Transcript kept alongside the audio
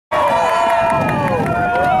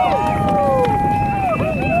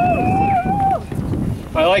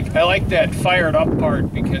like that fired up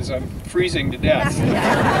part because I'm freezing to death.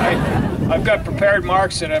 I've got prepared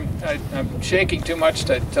marks and I'm shaking too much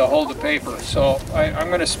to hold the paper, so I'm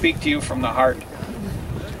going to speak to you from the heart.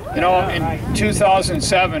 You know, in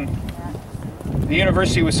 2007, the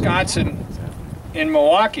University of Wisconsin in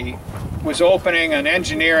Milwaukee was opening an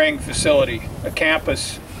engineering facility, a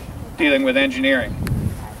campus dealing with engineering.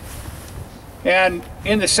 And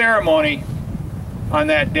in the ceremony on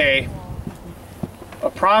that day, a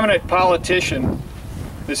prominent politician,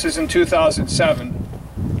 this is in 2007,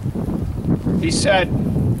 he said,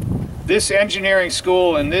 this engineering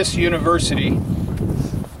school and this university,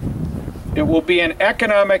 it will be an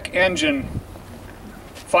economic engine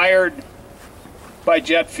fired by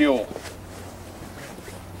jet fuel.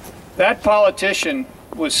 That politician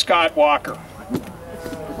was Scott Walker.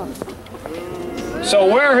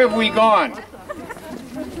 So where have we gone?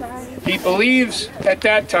 He believes at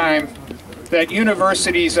that time that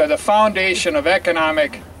universities are the foundation of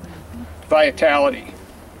economic vitality.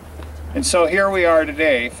 And so here we are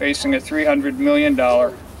today facing a $300 million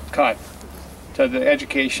cut to the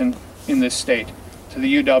education in this state, to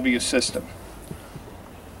the UW system.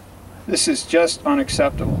 This is just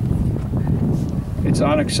unacceptable. It's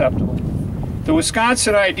unacceptable. The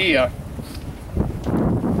Wisconsin idea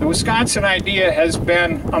has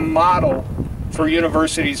been a model for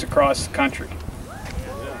universities across the country.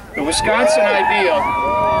 The Wisconsin idea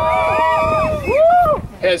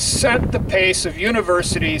has set the pace of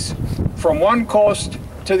universities from one coast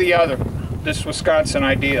to the other, this Wisconsin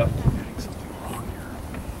idea.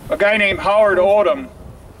 A guy named Howard Odom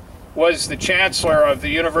was the chancellor of the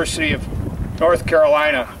University of North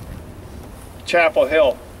Carolina, Chapel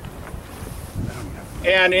Hill.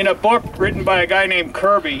 And in a book written by a guy named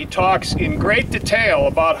Kirby, he talks in great detail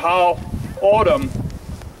about how Odom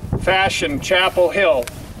fashioned Chapel Hill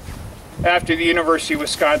after the University of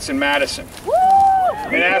Wisconsin-Madison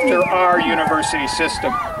and after our university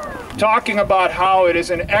system, talking about how it is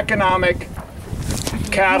an economic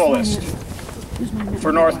catalyst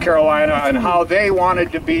for North Carolina and how they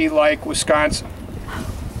wanted to be like Wisconsin.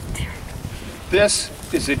 This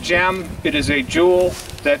is a gem, it is a jewel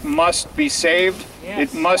that must be saved,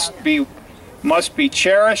 it must be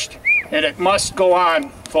cherished, and it must go on,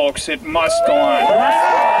 folks, it must go on.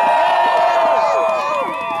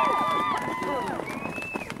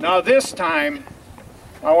 Now this time,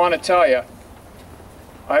 I want to tell you,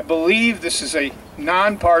 I believe this is a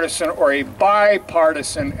nonpartisan or a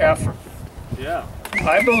bipartisan effort. Yeah.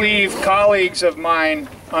 I believe colleagues of mine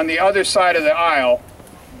on the other side of the aisle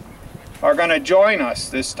are going to join us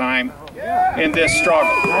this time in this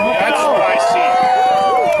struggle. That's what I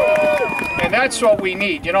see. And that's what we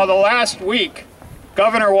need. You know, the last week,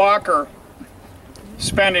 Governor Walker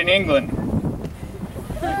spent in England.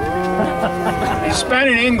 He spent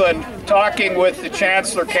in England talking with the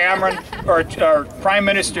Chancellor Cameron, or Prime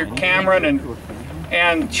Minister Cameron,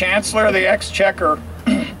 and Chancellor of the Exchequer,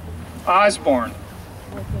 Osborne.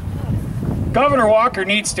 Governor Walker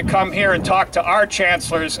needs to come here and talk to our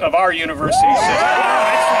chancellors of our university system.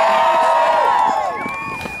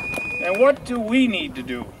 And what do we need to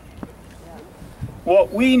do?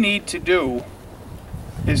 What we need to do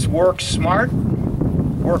is work smart,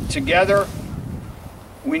 work together.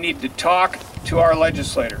 We need to talk to our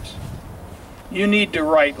legislators. You need to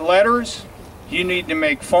write letters. You need to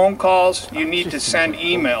make phone calls. You need to send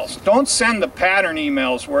emails. Don't send the pattern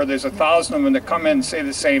emails where there's 1,000 of them that come in and say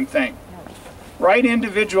the same thing. Write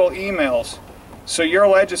individual emails so your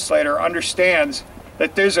legislator understands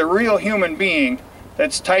that there's a real human being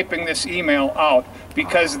that's typing this email out,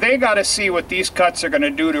 because they got to see what these cuts are going to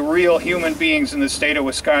do to real human beings in the state of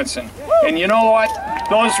Wisconsin. And you know what?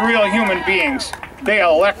 Those real human beings, they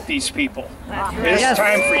elect these people. It's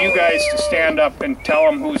time for you guys to stand up and tell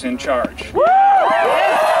them who's in charge.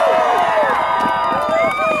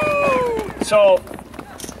 So,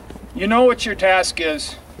 you know what your task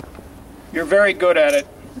is. You're very good at it.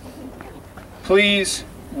 Please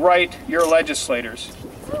write your legislators.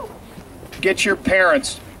 Get your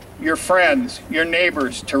parents, your friends, your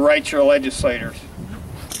neighbors to write your legislators.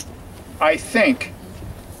 I think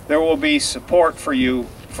there will be support for you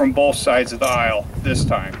from both sides of the aisle this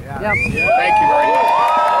time. Thank you very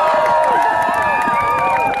much.